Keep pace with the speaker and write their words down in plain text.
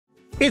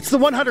It's the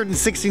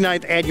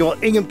 169th annual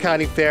Ingham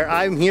County Fair.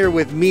 I'm here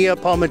with Mia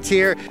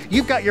Palmatier.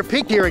 You've got your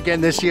pig here again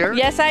this year.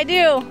 Yes, I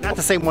do. Not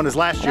the same one as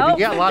last year, Nope. but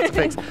you got lots of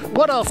pigs.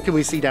 What else can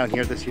we see down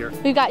here this year?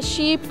 We've got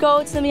sheep,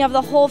 goats, and we have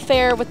the whole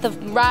fair with the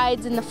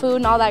rides and the food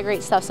and all that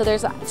great stuff. So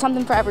there's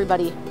something for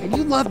everybody. And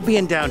you love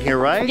being down here,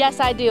 right?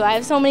 Yes, I do. I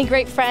have so many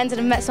great friends and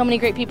I've met so many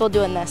great people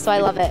doing this, so I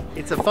love it.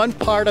 It's a fun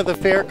part of the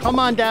fair. Come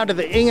on down to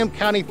the Ingham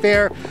County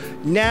Fair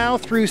now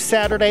through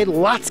Saturday.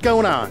 Lots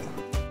going on.